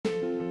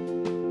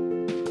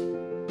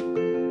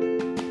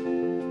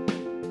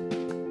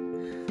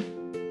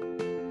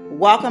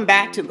Welcome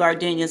back to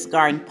Gardenia's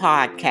Garden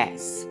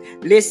Podcast.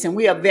 Listen,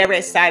 we are very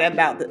excited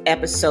about the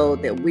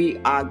episode that we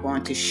are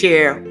going to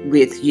share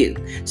with you.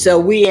 So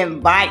we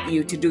invite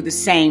you to do the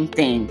same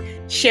thing.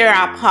 Share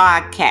our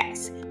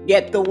podcast.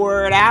 Get the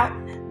word out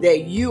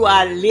that you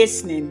are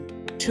listening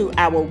to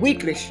our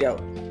weekly show,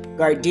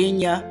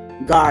 Gardenia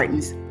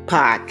Gardens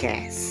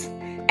Podcast.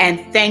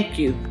 And thank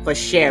you for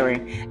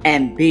sharing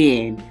and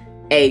being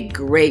a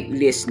great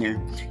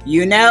listener.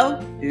 You know,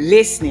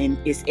 listening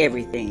is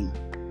everything.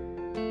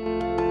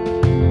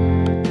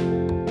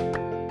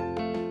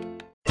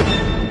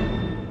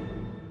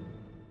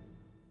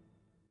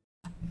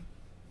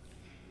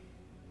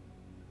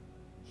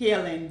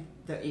 Healing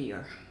the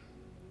ear.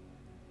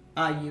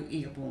 Are you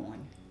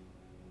earborn?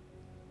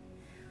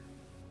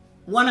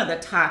 One of the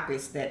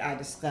topics that I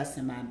discuss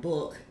in my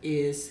book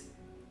is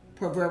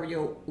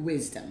proverbial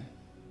wisdom.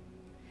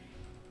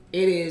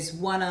 It is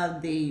one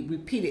of the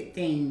repeated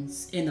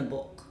themes in the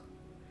book.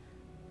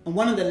 And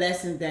one of the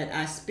lessons that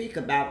I speak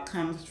about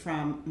comes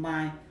from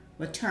my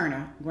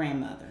maternal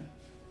grandmother.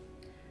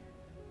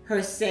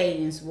 Her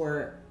sayings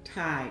were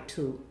tied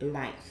to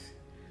life,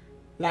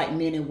 like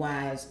many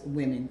wise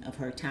women of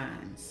her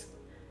times.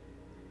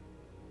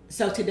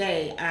 So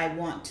today I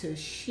want to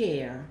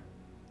share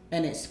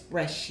an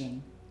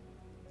expression: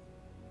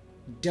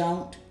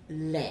 don't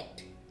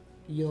let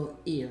your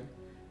ear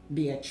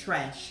be a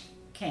trash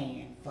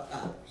can for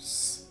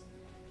others.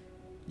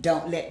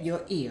 Don't let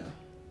your ear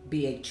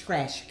be a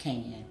trash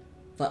can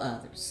for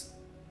others.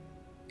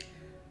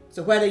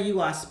 So whether you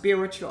are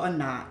spiritual or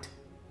not,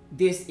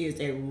 this is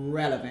a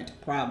relevant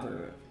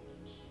proverb.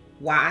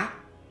 Why?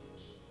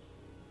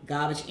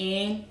 Garbage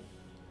in,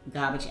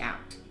 garbage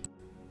out.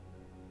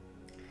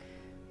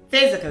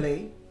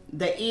 Physically,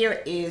 the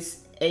ear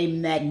is a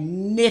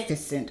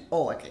magnificent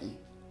organ.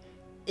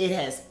 It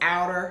has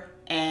outer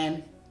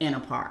and inner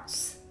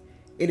parts.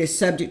 It is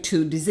subject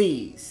to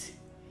disease.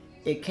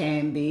 It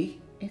can be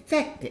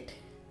infected.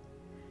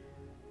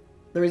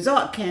 The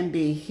result can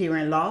be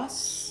hearing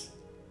loss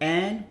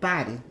and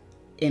body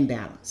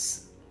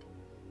imbalance.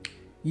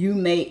 You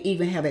may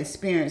even have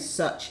experienced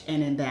such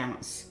an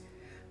imbalance.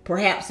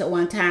 Perhaps at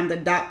one time the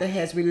doctor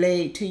has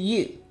relayed to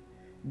you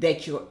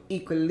that your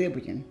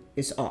equilibrium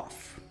is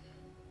off.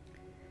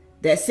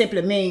 That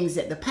simply means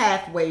that the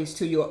pathways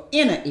to your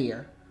inner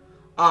ear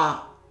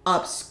are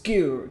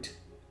obscured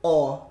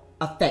or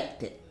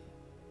affected.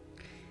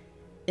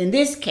 In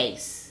this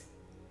case,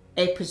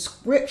 a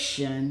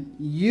prescription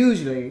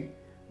usually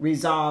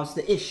resolves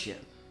the issue.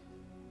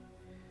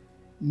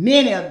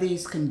 Many of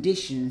these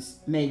conditions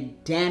may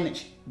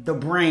damage the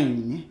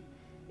brain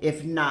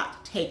if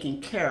not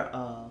taken care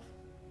of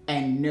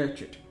and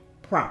nurtured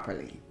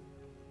properly.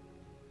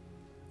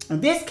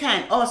 And this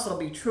can also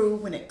be true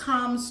when it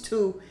comes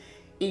to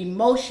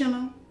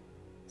emotional,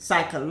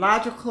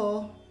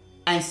 psychological,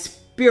 and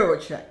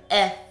spiritual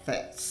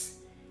efforts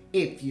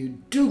if you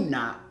do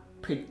not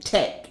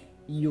protect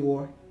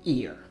your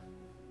ear.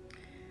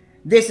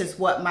 This is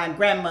what my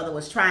grandmother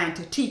was trying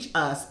to teach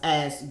us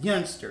as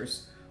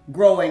youngsters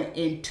growing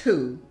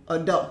into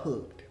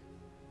adulthood.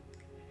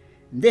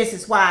 This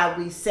is why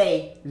we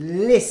say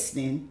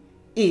listening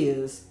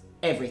is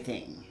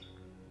everything.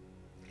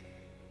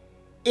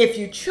 If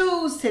you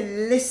choose to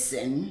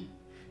listen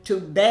to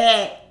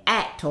bad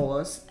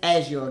actors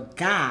as your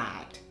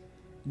guide,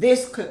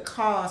 this could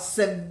cause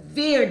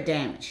severe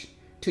damage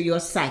to your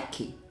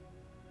psyche,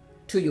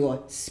 to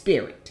your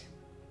spirit.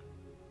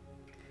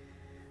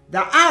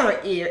 The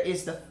outer ear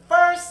is the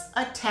first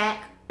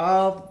attack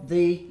of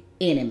the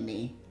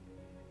enemy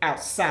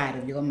outside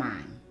of your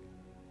mind.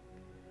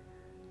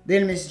 The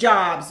enemy's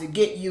job is to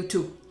get you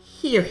to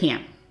hear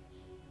him.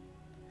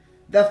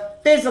 The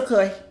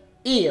physical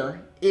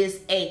ear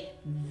is a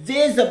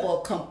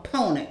visible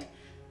component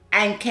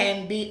and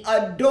can be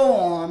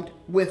adorned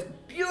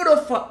with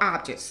beautiful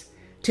objects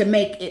to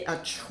make it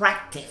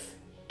attractive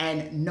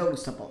and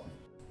noticeable.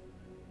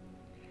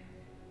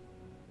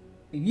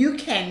 You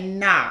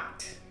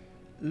cannot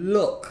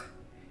look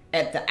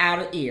at the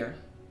outer ear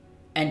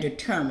and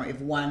determine if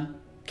one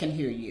can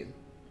hear you.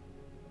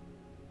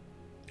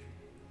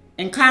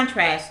 In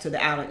contrast to the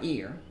outer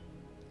ear,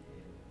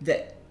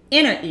 the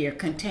inner ear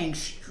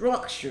contains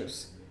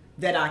structures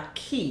that are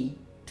key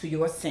to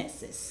your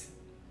senses.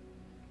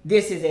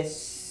 This is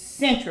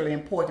essentially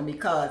important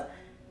because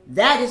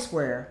that is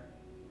where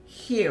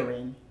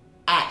hearing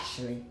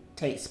actually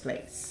takes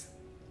place.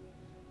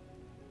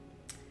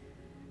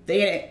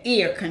 The inner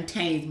ear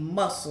contains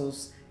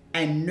muscles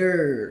and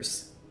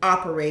nerves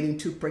operating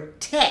to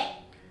protect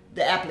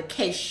the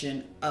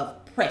application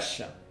of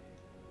pressure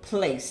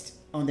placed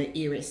on the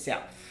ear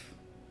itself.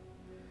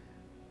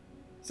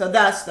 So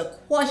thus the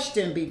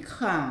question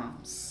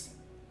becomes,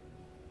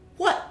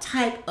 what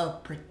type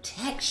of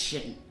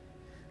protection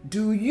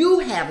do you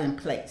have in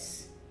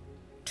place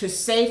to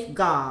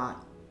safeguard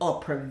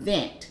or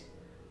prevent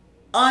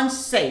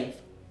unsafe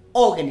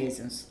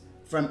organisms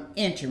from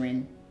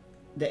entering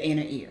the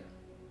inner ear?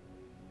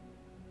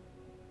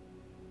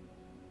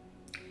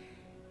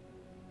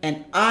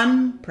 An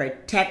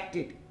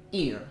unprotected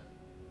ear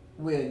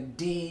will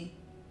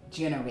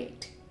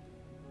degenerate.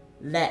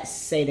 Let's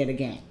say that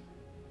again.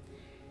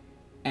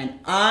 An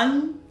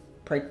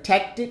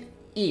unprotected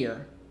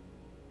ear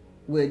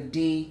will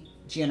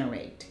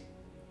degenerate.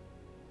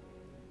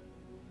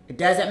 It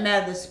doesn't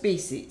matter the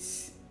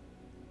species.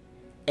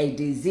 A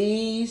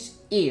diseased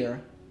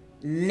ear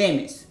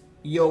limits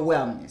your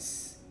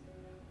wellness,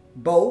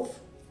 both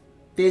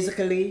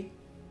physically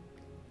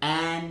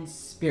and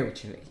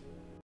spiritually.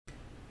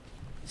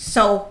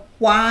 So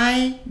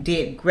why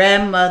did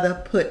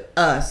grandmother put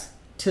us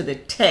to the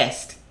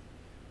test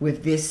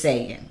with this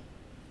saying?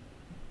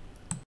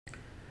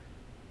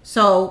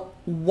 So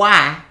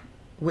why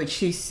would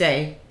she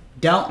say,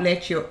 don't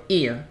let your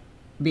ear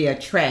be a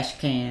trash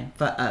can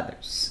for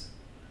others?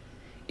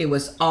 It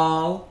was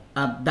all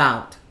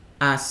about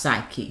our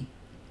psyche,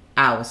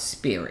 our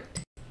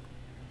spirit.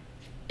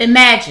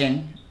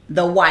 Imagine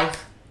the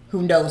wife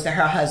who knows that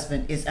her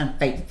husband is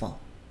unfaithful.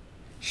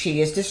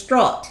 She is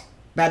distraught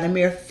by the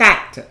mere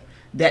factor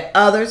that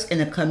others in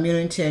the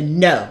community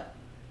know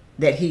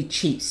that he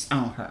cheats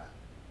on her.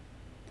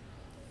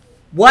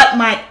 What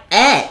might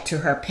add to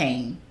her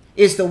pain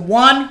is the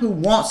one who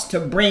wants to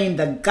bring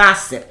the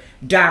gossip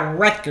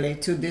directly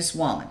to this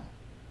woman.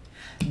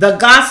 The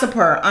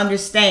gossiper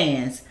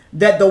understands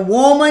that the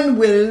woman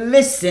will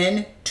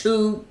listen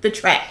to the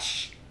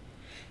trash.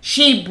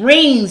 She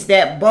brings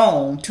that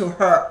bone to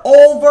her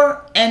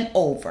over and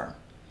over.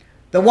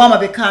 The woman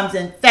becomes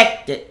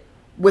infected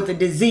with the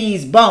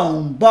diseased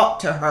bone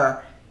brought to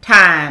her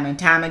time and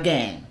time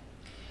again.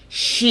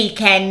 She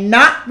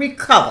cannot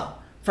recover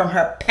from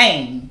her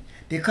pain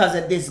because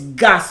of this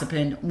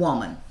gossiping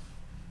woman.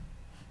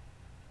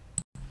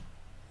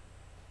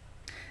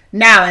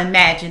 Now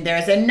imagine there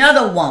is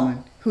another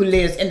woman who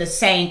lives in the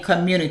same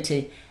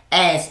community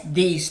as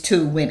these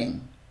two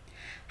women.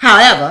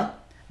 However,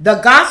 the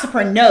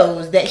gossiper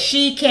knows that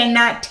she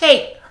cannot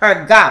take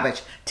her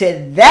garbage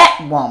to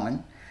that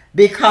woman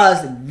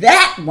because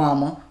that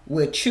woman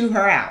will chew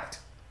her out.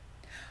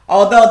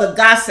 Although the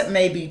gossip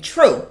may be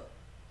true,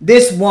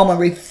 this woman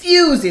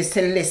refuses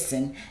to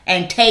listen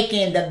and take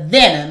in the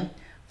venom,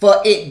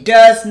 for it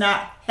does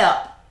not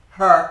help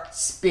her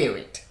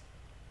spirit.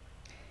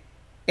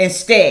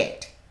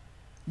 Instead,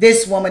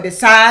 this woman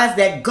decides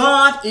that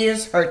God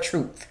is her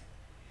truth.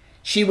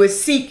 She would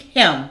seek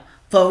him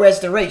for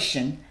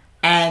restoration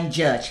and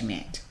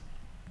judgment.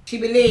 She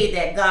believed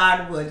that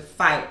God would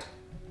fight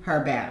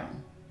her battle.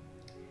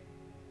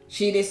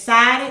 She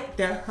decided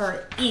that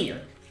her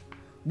ear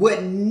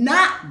would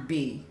not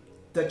be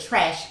the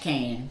trash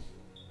can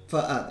for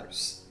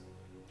others.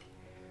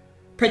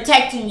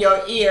 Protecting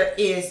your ear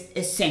is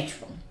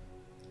essential.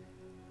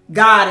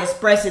 God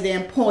expresses the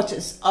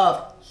importance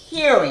of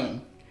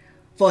hearing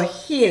for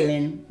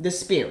healing the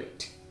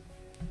spirit.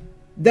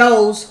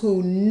 Those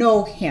who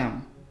know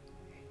him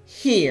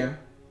hear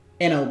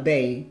and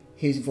obey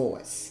his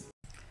voice.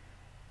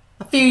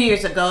 A few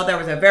years ago, there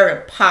was a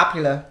very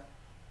popular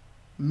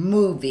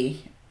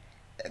movie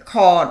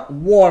called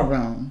War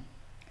Room.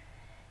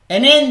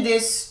 And in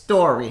this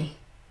story,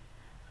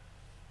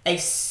 a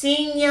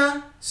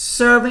senior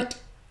servant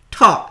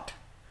taught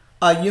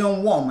a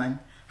young woman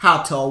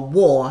how to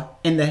war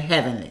in the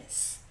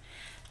heavenlies.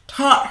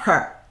 Taught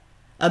her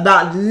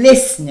about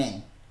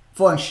listening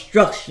for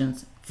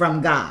instructions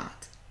from God.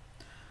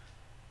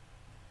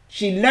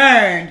 She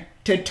learned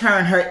to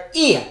turn her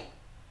ear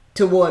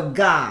toward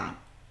God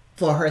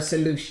for her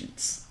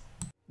solutions.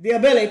 The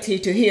ability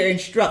to hear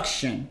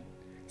instruction,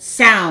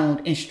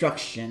 sound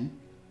instruction,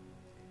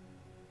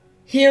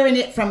 hearing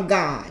it from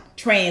God,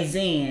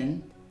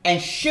 transcend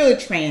and should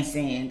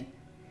transcend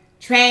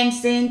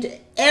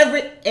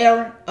every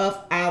area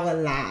of our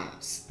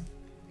lives.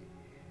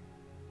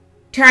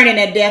 Turning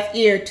a deaf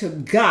ear to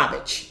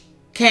garbage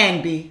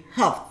can be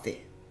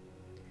healthy.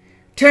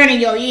 Turning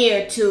your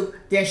ear to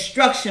the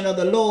instruction of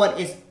the Lord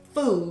is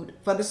food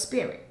for the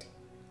spirit.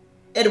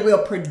 It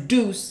will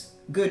produce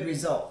good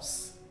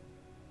results.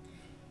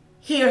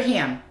 Hear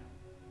him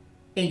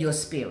in your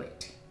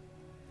spirit.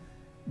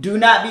 Do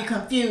not be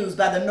confused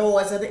by the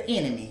noise of the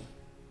enemy.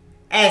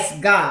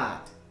 Ask God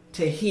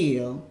to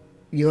heal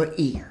your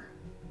ear.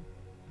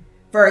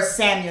 1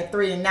 Samuel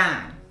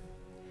 3:9.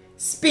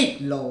 Speak,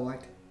 Lord,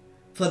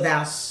 for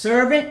thy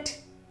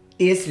servant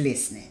is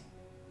listening.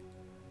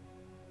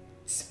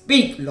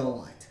 Speak,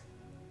 Lord,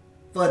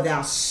 for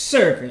thy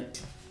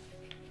servant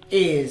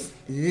is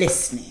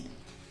listening.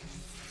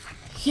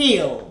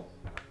 Heal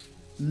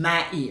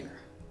my ear.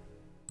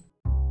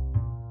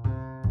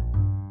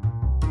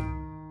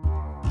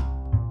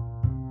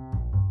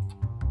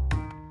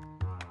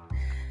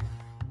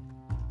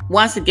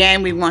 Once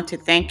again, we want to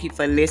thank you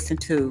for listening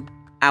to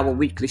our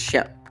weekly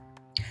show,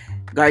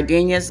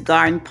 Gardenia's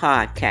Garden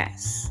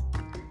Podcast.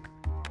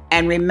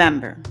 And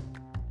remember,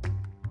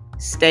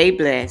 stay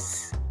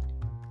blessed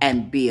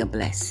and be a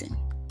blessing.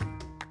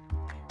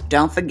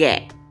 Don't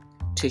forget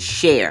to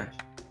share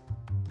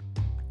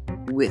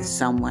with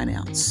someone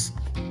else.